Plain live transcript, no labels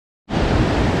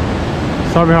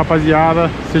Salve, rapaziada,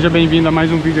 seja bem-vindo a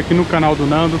mais um vídeo aqui no canal do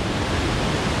Nando.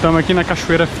 Estamos aqui na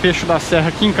Cachoeira Fecho da Serra,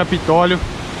 aqui em Capitólio.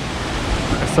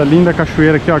 Essa linda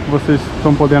cachoeira aqui, ó, que vocês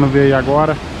estão podendo ver aí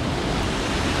agora.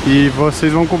 E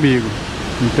vocês vão comigo.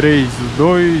 Em 3,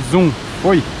 2, 1,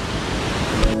 foi!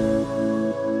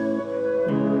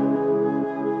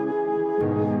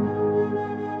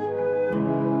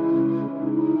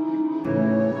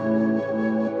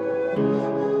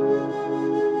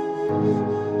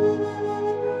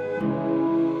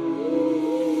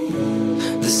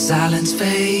 Silence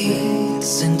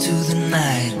fades into the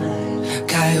night.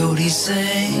 Coyotes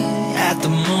sing at the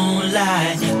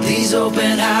moonlight. These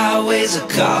open highways are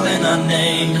calling our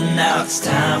name, and now it's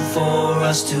time for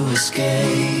us to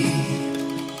escape.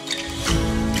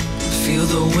 Feel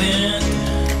the wind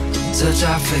touch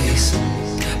our face.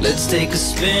 Let's take a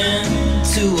spin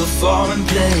to a foreign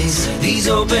place. These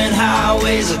open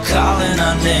highways are calling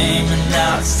our name, and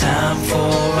now it's time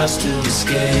for us to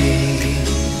escape.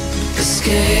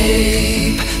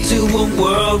 Escape to a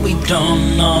world we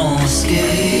don't know.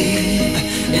 Escape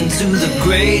into the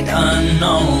great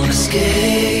unknown.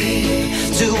 Escape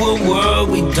to a world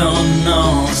we don't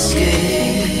know.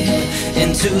 Escape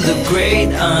into the great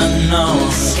unknown.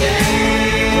 Escape,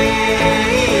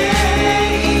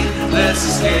 let's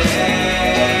escape.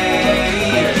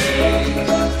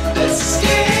 Let's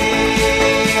escape.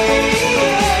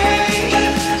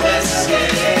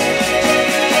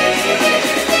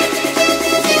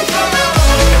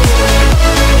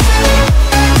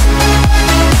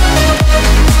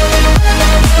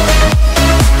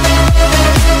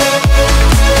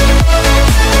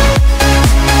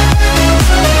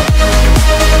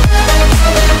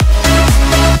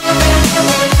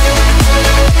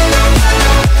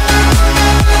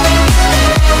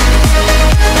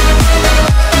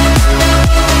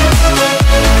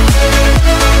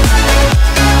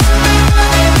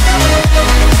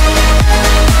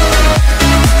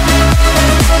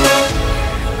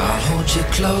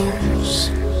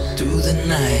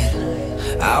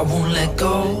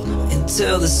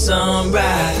 Till the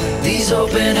sunrise. These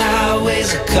open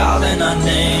highways are calling our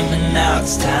name, and now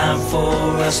it's time for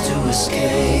us to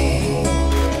escape.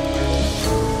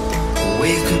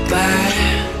 Wave goodbye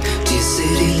to your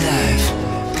city life,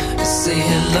 and say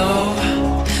hello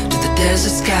to the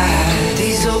desert sky.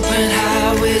 These open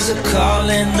highways are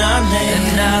calling our name,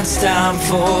 and now it's time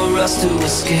for us to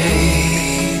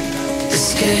escape.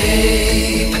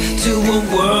 Escape to a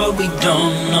world we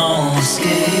don't know.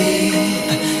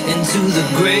 Escape into the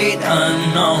great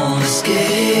unknown.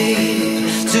 Escape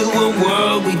to a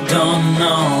world we don't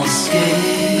know.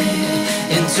 Escape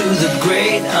into the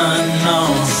great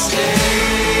unknown. Escape,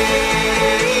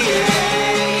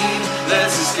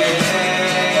 let's escape.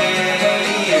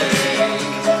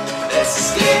 Let's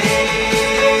escape.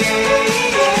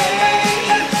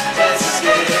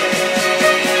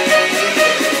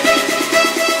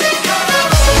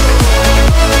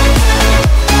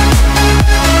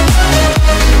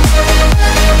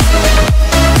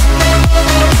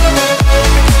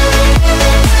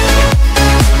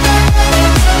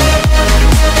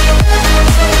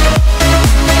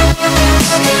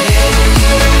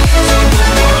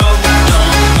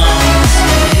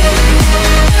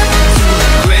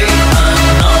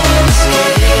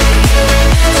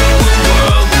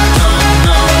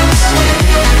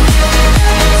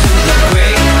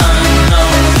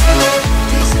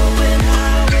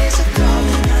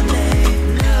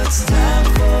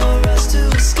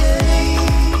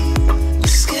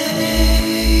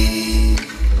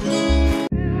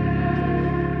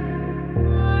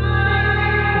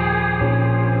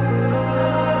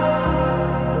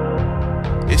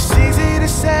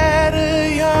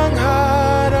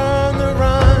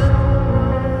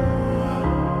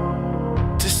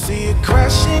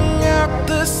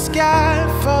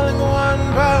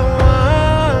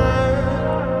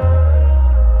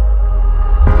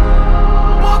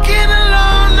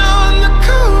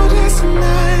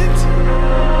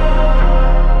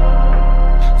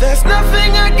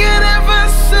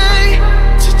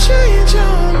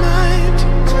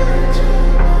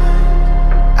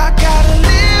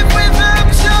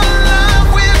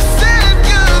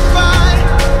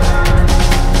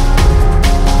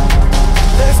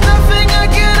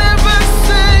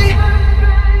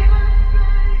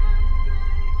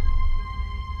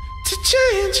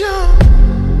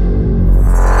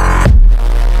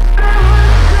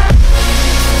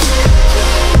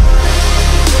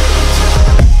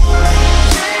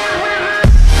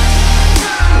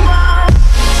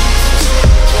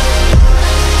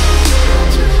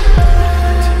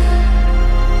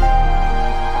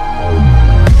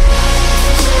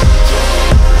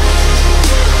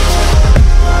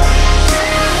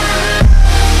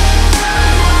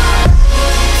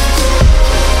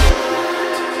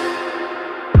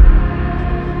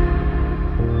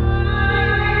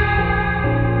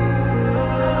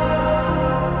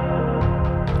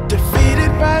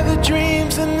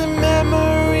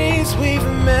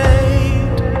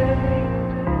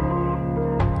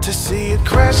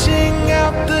 crashing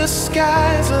out the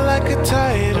skies like a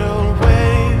tidal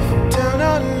wave down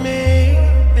on me.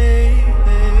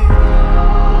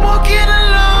 Walking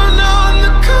alone on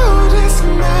the coldest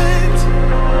night.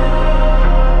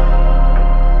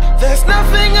 There's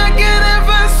nothing I can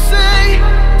ever say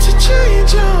to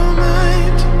change your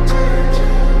mind.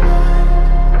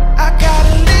 I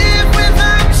gotta live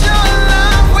without your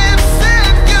love. We've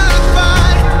said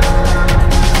goodbye.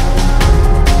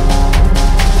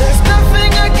 There's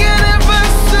nothing I can ever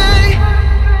say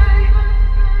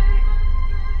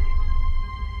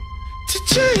to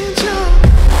change your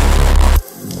mind.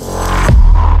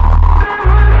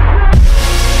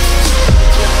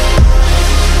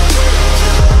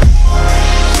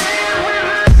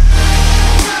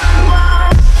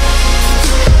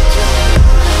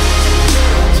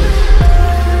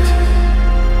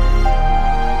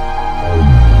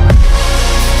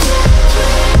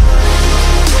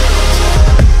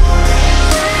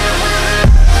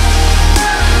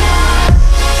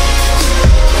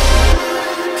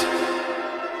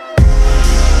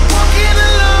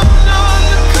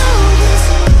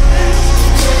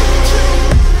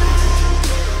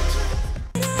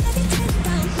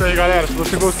 Isso aí, galera, se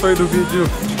você gostou aí do vídeo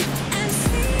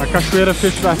da Cachoeira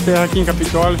Fecho da Serra aqui em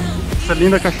Capitólio, essa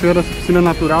linda cachoeira, essa piscina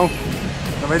natural,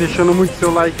 já vai deixando muito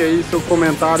seu like aí, seu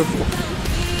comentário.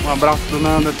 Um abraço do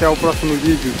Nando, até o próximo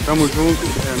vídeo, tamo junto,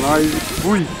 é nóis,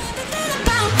 fui!